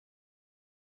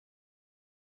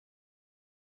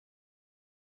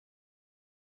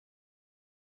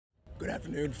Good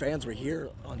afternoon, fans. We're here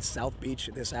on South Beach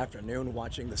this afternoon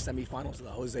watching the semifinals of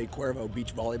the Jose Cuervo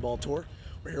Beach Volleyball Tour.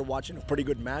 We're here watching a pretty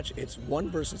good match. It's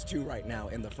 1 versus 2 right now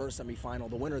in the first semifinal.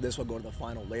 The winner of this will go to the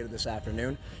final later this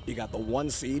afternoon. You got the 1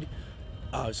 seed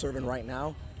serving right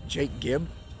now, Jake Gibb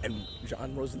and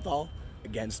John Rosenthal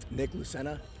against Nick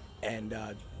Lucena and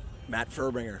Matt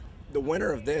Furbringer. The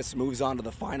winner of this moves on to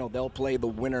the final. They'll play the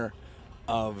winner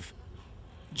of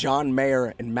John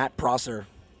Mayer and Matt Prosser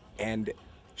and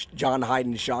John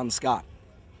Hyden, Sean Scott.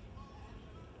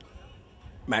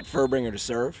 Matt Furbringer to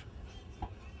serve.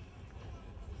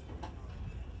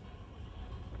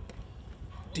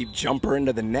 Deep jumper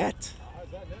into the net.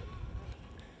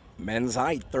 Men's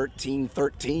height,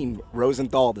 13-13.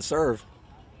 Rosenthal to serve.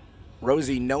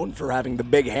 Rosie known for having the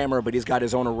big hammer, but he's got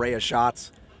his own array of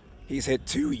shots. He's hit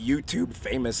 2 YouTube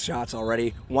famous shots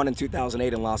already. One in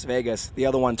 2008 in Las Vegas. The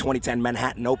other one, 2010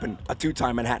 Manhattan Open, a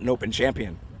 2-time Manhattan Open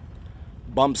champion.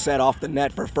 Bump set off the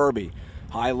net for Furby.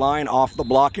 High line off the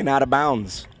block and out of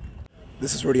bounds.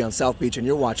 This is Rudy on South Beach, and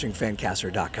you're watching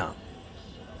Fancaster.com.